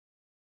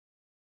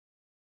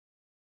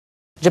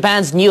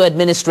Japan's new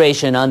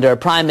administration under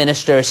Prime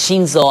Minister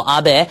Shinzo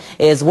Abe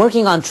is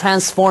working on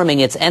transforming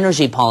its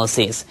energy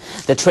policies.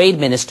 The trade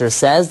minister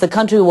says the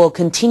country will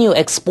continue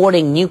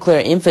exporting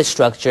nuclear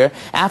infrastructure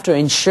after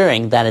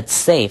ensuring that it's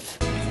safe.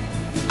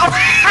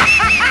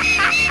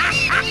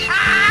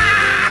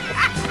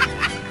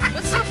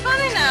 What's so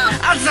funny now?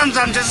 I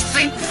sometimes just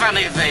think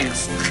funny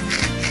things.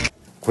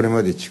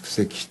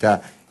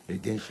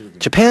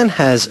 Japan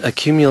has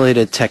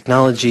accumulated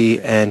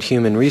technology and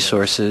human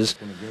resources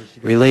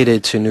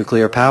related to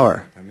nuclear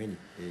power.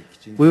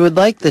 We would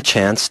like the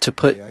chance to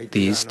put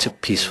these to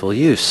peaceful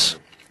use.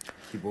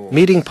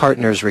 Meeting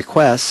partners'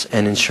 requests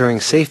and ensuring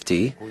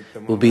safety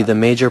will be the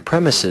major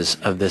premises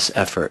of this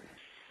effort.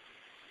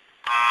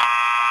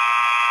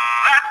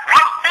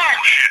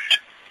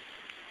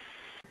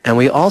 And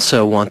we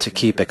also want to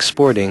keep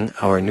exporting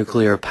our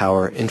nuclear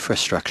power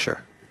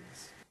infrastructure.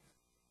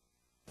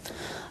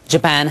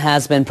 Japan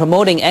has been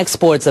promoting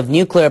exports of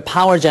nuclear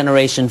power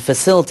generation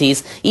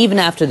facilities even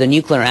after the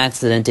nuclear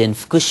accident in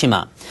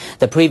Fukushima.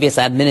 The previous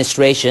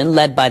administration,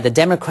 led by the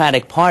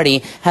Democratic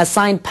Party, has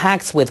signed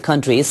pacts with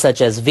countries such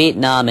as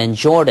Vietnam and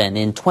Jordan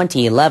in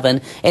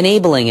 2011,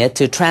 enabling it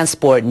to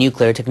transport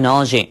nuclear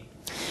technology.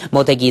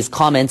 Motegi's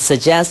comments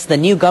suggest the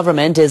new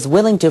government is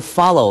willing to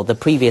follow the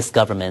previous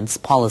government's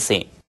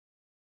policy.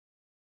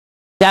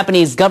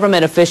 Japanese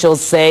government officials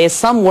say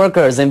some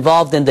workers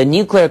involved in the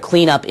nuclear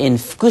cleanup in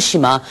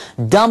Fukushima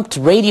dumped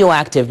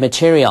radioactive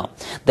material.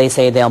 They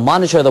say they'll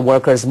monitor the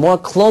workers more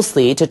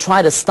closely to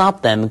try to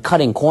stop them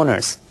cutting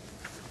corners.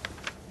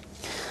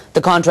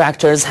 The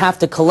contractors have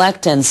to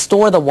collect and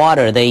store the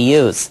water they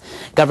use.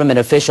 Government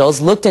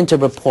officials looked into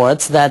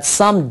reports that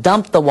some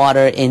dumped the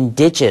water in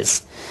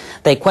ditches.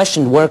 They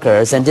questioned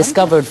workers and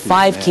discovered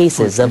 5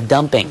 cases of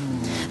dumping.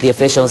 The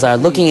officials are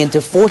looking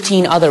into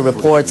 14 other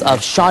reports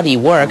of shoddy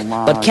work,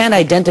 but can't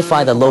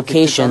identify the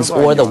locations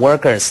or the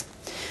workers.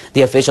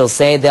 The officials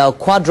say they'll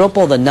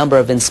quadruple the number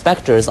of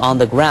inspectors on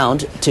the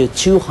ground to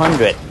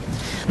 200.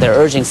 They're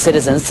urging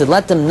citizens to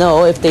let them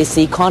know if they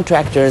see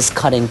contractors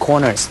cutting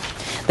corners.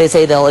 They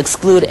say they'll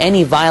exclude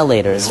any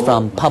violators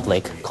from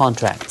public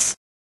contracts.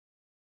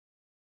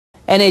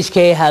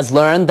 NHK has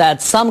learned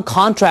that some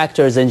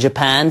contractors in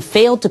Japan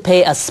failed to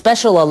pay a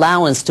special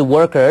allowance to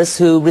workers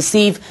who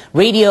remove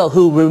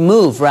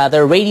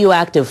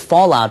radioactive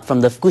fallout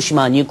from the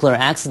Fukushima nuclear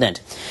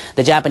accident.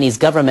 The Japanese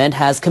government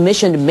has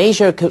commissioned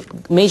major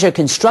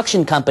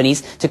construction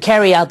companies to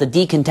carry out the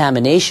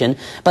decontamination,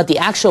 but the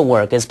actual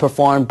work is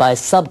performed by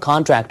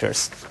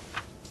subcontractors.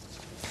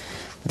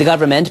 The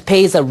government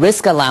pays a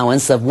risk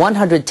allowance of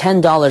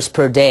 $110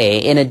 per day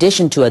in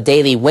addition to a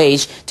daily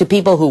wage to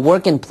people who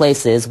work in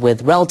places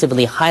with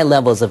relatively high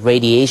levels of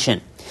radiation.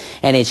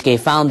 NHK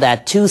found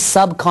that 2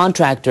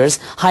 subcontractors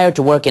hired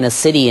to work in a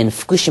city in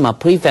Fukushima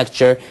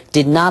Prefecture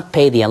did not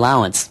pay the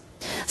allowance.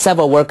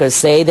 Several workers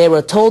say they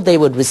were told they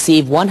would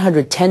receive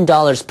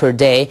 $110 per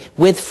day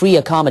with free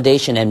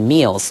accommodation and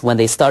meals when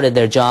they started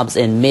their jobs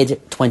in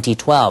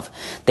mid-2012.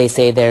 They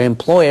say their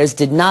employers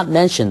did not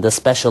mention the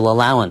special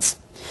allowance.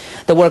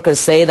 The workers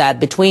say that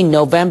between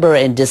November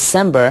and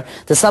December,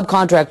 the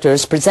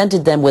subcontractors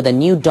presented them with a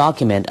new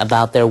document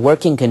about their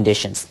working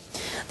conditions.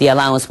 The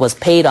allowance was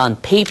paid on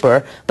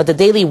paper, but the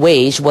daily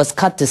wage was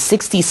cut to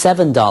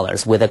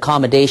 $67 with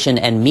accommodation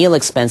and meal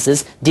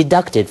expenses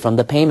deducted from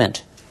the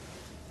payment.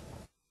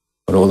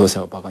 Well,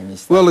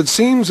 it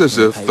seems as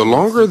if the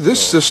longer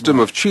this system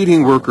of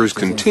cheating workers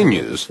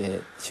continues,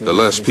 the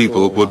less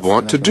people would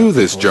want to do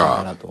this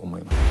job.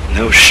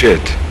 No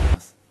shit.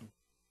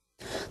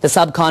 The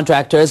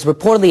subcontractors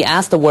reportedly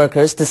asked the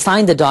workers to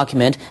sign the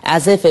document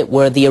as if it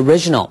were the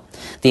original.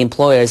 The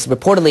employers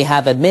reportedly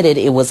have admitted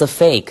it was a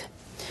fake.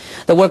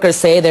 The workers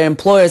say their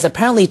employers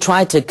apparently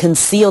tried to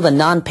conceal the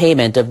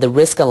non-payment of the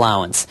risk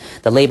allowance.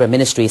 The Labor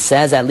Ministry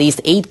says at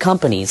least 8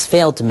 companies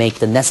failed to make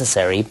the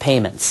necessary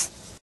payments.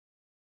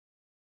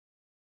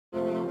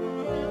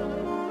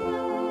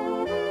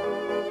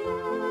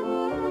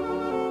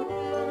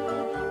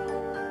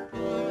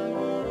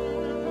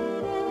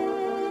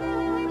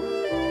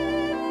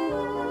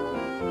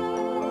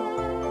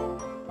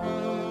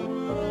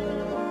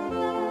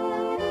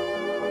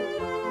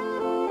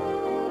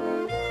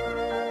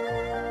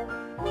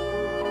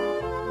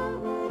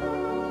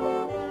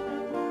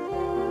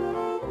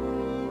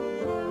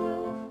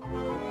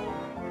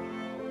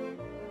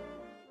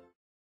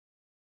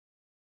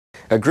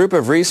 A group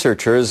of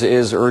researchers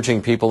is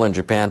urging people in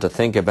Japan to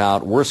think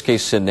about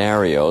worst-case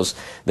scenarios.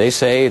 They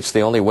say it's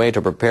the only way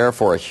to prepare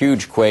for a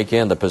huge quake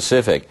in the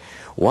Pacific,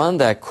 one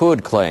that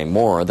could claim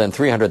more than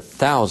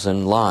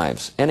 300,000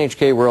 lives.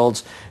 NHK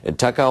World's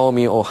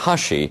Takaomi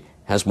Ohashi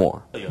has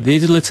more.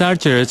 These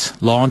researchers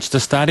launched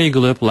a study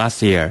group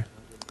last year.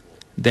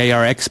 They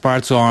are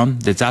experts on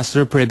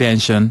disaster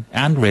prevention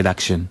and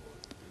reduction.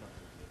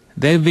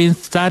 They've been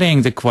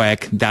studying the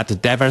quake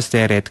that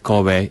devastated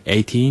Kobe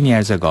 18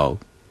 years ago.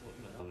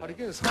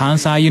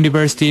 Kansai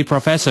University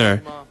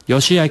professor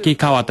Yoshiaki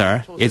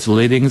Kawata is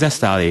leading the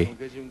study.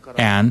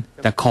 and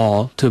the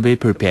coal to be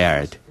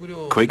prepared.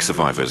 Quake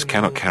survivors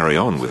cannot carry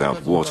on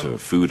without water,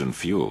 food and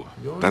fuel.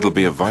 That'll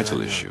be a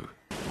vital issue.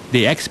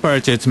 The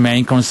experts'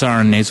 main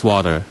concern is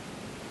water.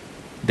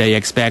 They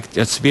expect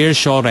a severe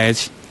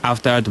shortage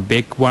after the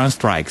big one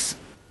strikes.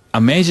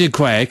 A major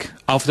quake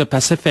off the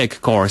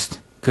Pacific coast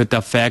could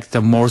affect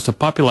the most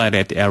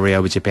populated area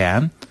of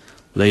Japan,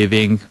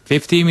 leaving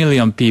 50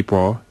 million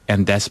people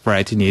in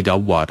desperate need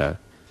of water.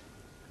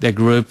 The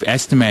group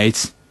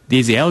estimates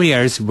these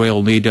areas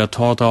will need a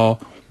total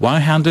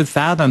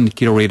 100,000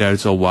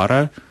 kiloliters of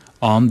water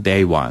on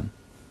day one.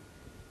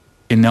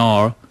 In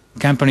all,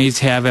 companies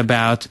have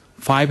about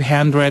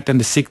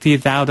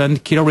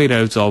 560,000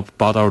 kiloliters of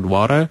bottled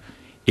water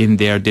in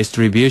their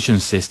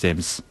distribution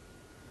systems.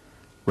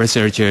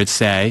 Researchers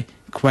say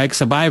quake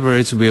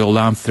survivors will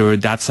run through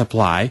that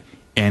supply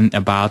in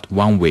about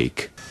 1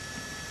 week.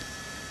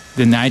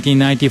 The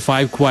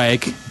 1995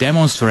 quake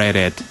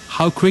demonstrated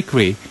how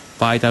quickly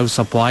vital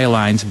supply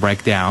lines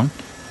break down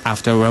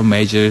after a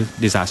major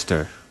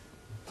disaster.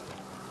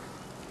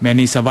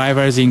 Many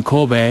survivors in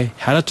Kobe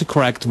had to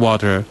collect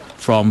water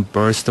from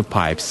burst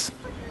pipes.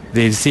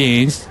 These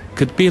scenes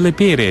could be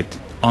repeated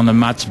on a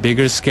much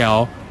bigger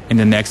scale in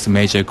the next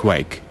major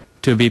quake.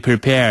 To be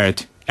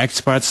prepared,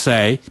 experts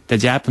say the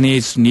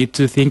Japanese need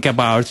to think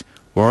about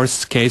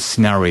worst-case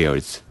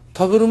scenarios.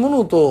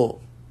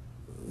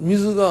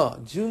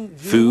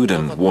 Food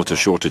and water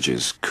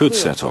shortages could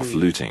set off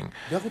looting.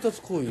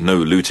 No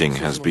looting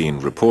has been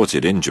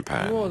reported in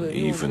Japan,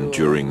 even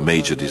during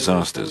major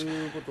disasters.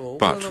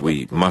 But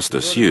we must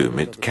assume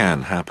it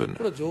can happen,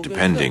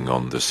 depending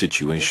on the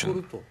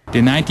situation.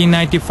 The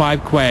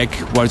 1995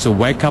 quake was a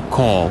wake-up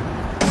call.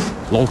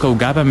 Local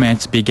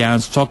governments began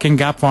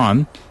stocking up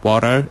on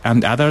water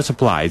and other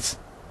supplies.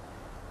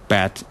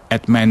 But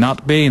it may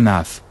not be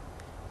enough.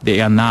 They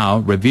are now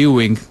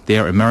reviewing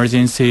their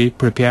emergency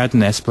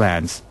preparedness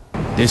plans.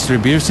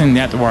 Distribution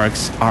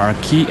networks are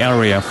a key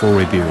area for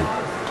review.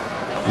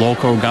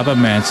 Local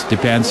governments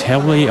depend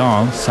heavily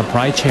on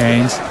supply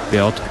chains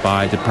built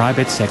by the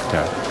private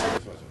sector.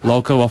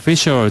 Local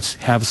officials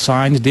have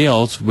signed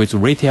deals with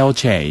retail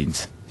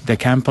chains. The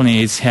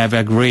companies have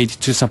agreed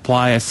to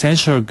supply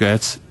essential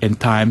goods in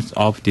times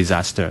of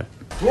disaster.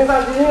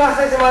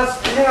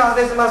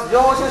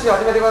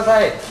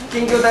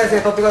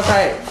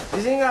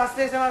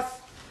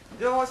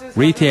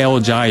 Retail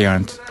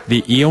giant,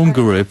 the Aeon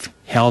Group,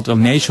 held a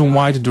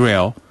nationwide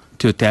drill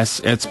to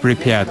test its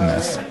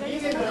preparedness.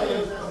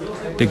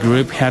 The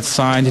group had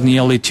signed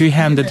nearly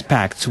 200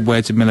 pacts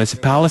with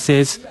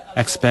municipalities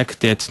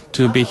expected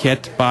to be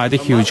hit by the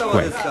huge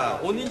quake.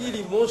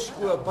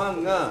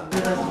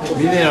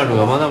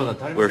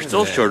 We're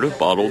still short of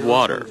bottled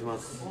water.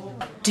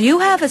 Do you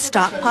have a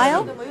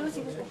stockpile?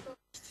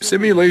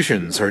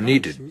 Simulations are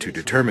needed to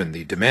determine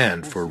the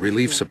demand for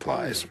relief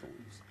supplies.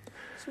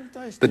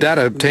 The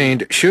data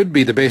obtained should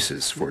be the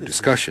basis for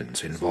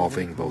discussions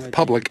involving both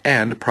public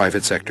and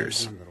private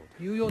sectors.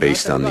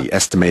 Based on the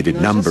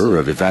estimated number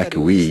of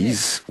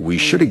evacuees, we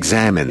should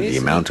examine the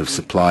amount of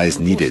supplies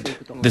needed.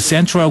 The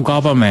central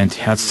government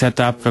has set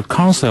up a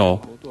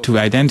council to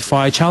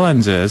identify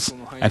challenges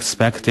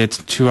expected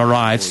to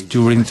arise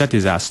during the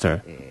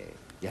disaster.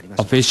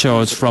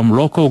 Officials from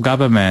local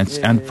governments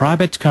and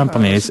private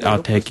companies are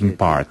taking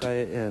part.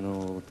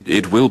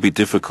 It will be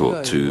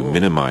difficult to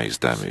minimize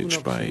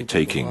damage by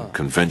taking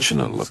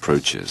conventional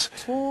approaches.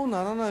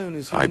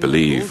 I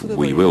believe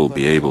we will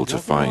be able to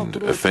find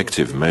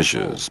effective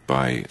measures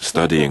by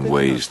studying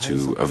ways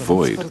to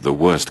avoid the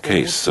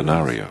worst-case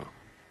scenario.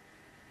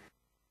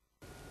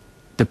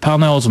 The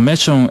panel's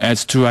mission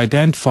is to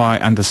identify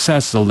and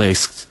assess the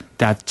risks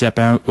that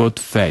Japan would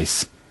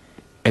face.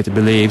 It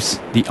believes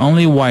the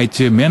only way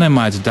to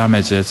minimize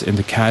damages in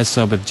the case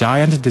of a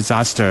giant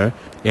disaster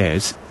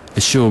is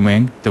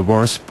assuming the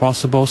worst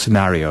possible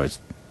scenarios.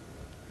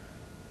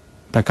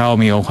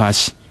 Takaomi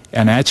Ohashi,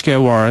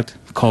 NHK World,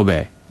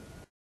 Kobe.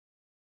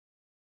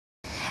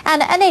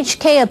 An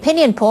NHK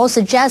opinion poll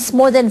suggests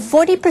more than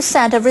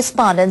 40% of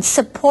respondents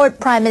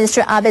support Prime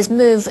Minister Abe's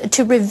move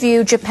to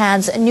review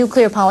Japan's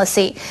nuclear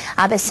policy.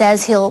 Abe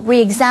says he'll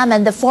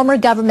re-examine the former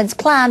government's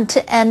plan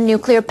to end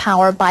nuclear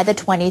power by the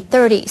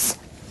 2030s.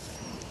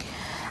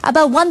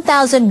 About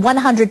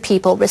 1,100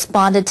 people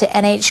responded to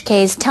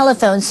NHK's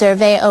telephone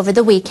survey over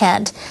the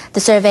weekend. The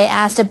survey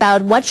asked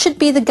about what should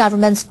be the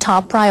government's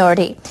top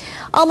priority.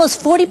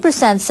 Almost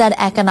 40% said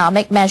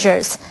economic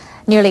measures.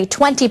 Nearly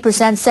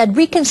 20% said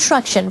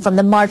reconstruction from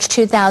the March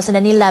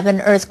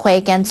 2011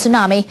 earthquake and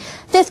tsunami.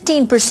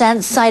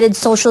 15% cited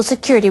social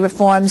security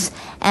reforms,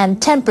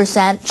 and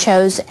 10%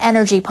 chose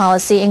energy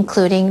policy,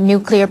 including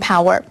nuclear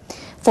power.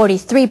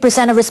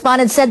 43% of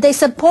respondents said they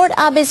support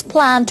Abe's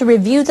plan to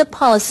review the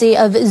policy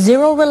of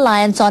zero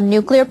reliance on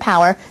nuclear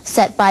power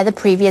set by the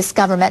previous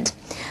government.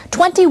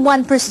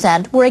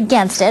 21% were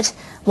against it,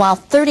 while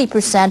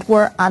 30%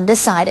 were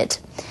undecided.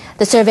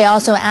 The survey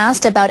also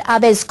asked about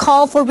Abe's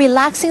call for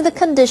relaxing the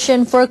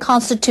condition for a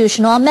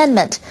constitutional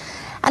amendment.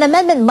 An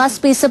amendment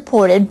must be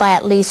supported by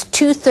at least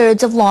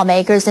 2/3 of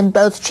lawmakers in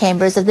both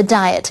chambers of the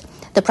Diet.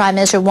 The Prime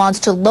Minister wants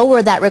to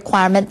lower that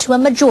requirement to a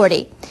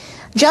majority.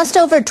 Just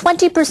over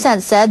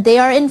 20% said they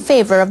are in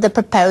favor of the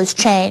proposed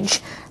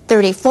change.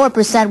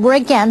 34% were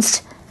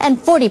against, and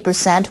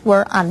 40%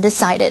 were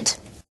undecided.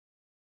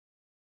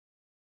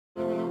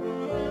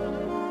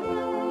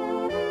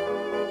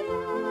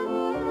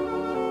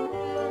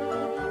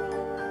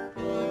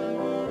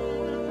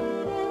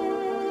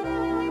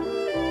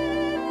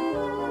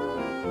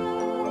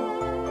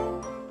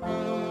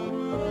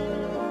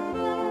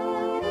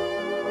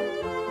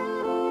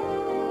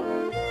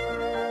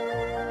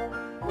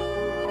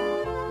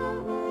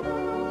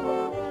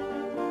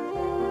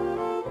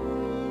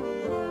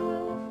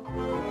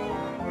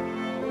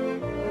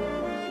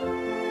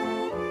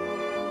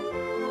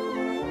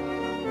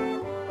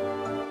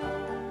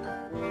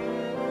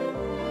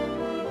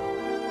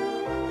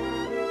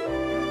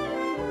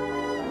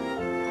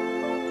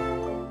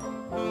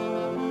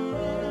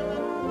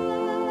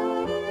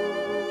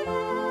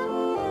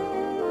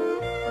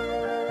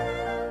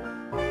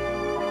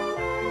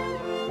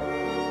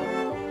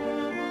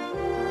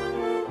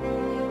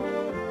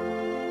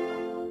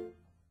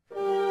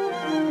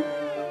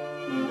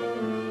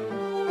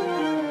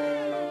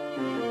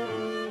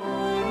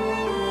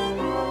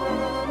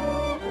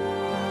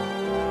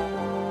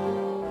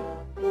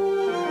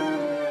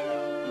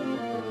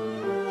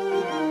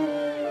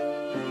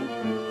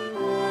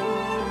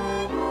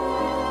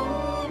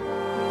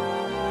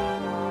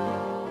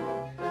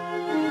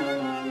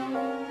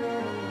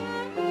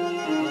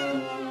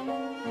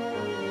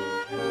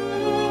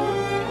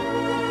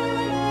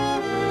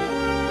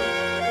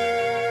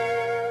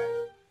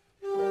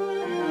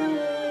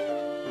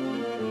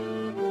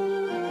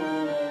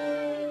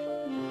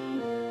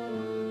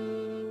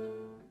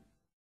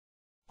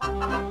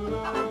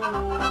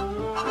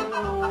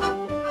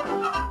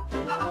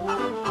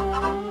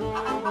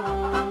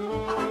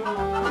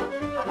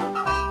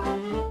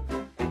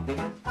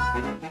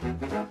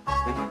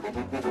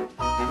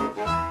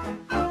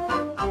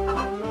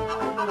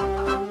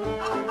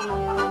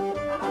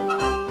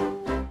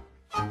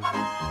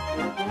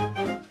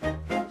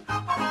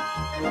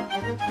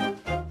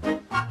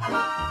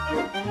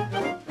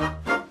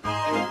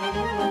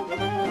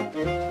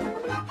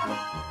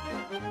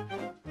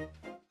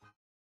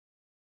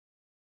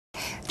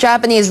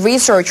 Japanese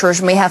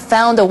researchers may have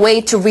found a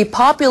way to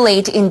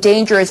repopulate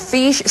endangered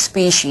fish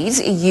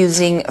species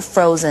using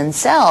frozen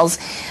cells.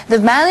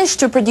 They've managed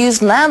to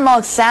produce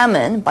landlocked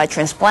salmon by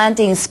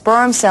transplanting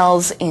sperm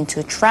cells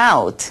into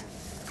trout.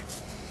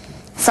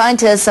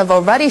 Scientists have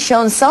already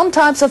shown some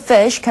types of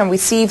fish can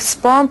receive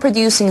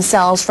sperm-producing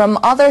cells from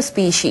other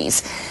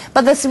species.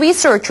 But the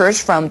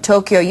researchers from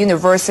Tokyo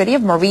University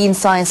of Marine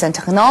Science and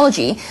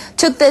Technology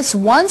took this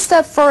one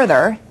step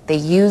further. They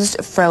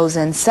used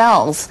frozen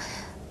cells.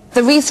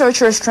 The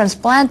researchers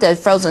transplanted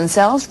frozen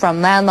cells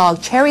from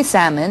landlocked cherry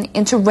salmon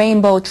into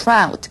rainbow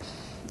trout.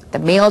 The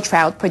male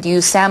trout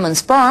produced salmon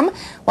sperm,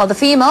 while the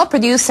female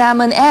produced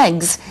salmon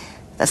eggs.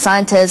 The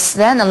scientists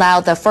then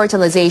allowed the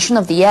fertilization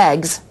of the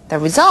eggs. The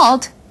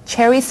result,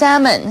 cherry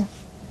salmon.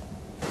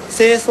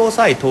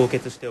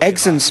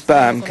 Eggs and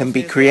sperm can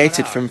be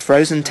created from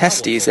frozen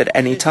testes at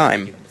any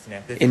time.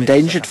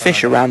 Endangered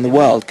fish around the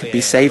world could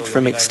be saved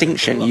from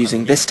extinction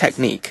using this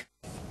technique.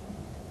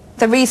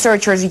 The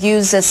researchers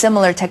used a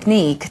similar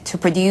technique to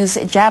produce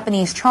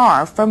Japanese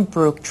char from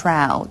brook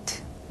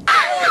trout.